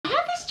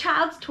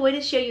child's toy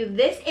to show you.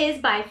 This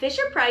is by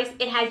Fisher-Price.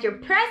 It has your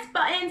press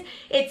buttons.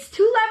 It's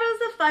 2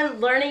 levels of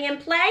fun, learning and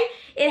play.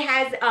 It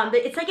has,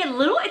 it's like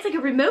a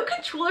remote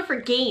controller for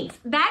games.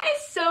 That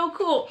is so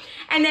cool.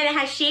 And then it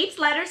has shapes,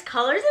 letters,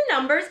 colors, and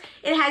numbers.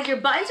 It has your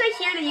buttons right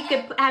here that you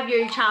could have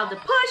your child to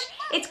push.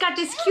 It's got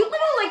this cute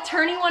little like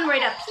turning one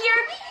right up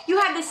here. You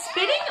have the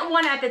spinning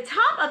one at the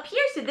top up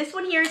here. So this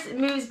one here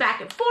moves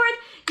back and forth.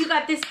 You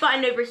got this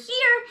button over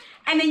here.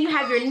 And then you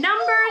have your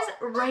numbers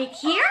right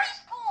here.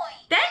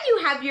 Then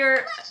you have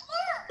your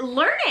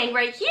learning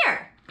right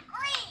here.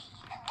 Green,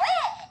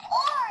 red,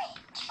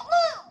 orange,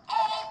 blue,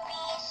 A, B,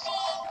 C,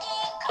 D.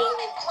 Come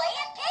and play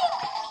a game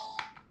with me.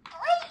 3,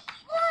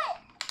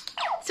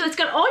 1. So it's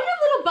got all your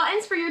little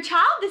buttons for your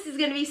child. This is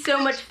going to be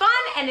so much fun,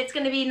 and it's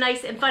going to be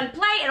nice and fun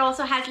play. It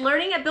also has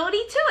learning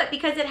ability to it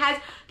because it has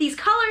these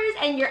colors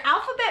and your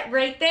alphabet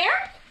right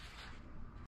there.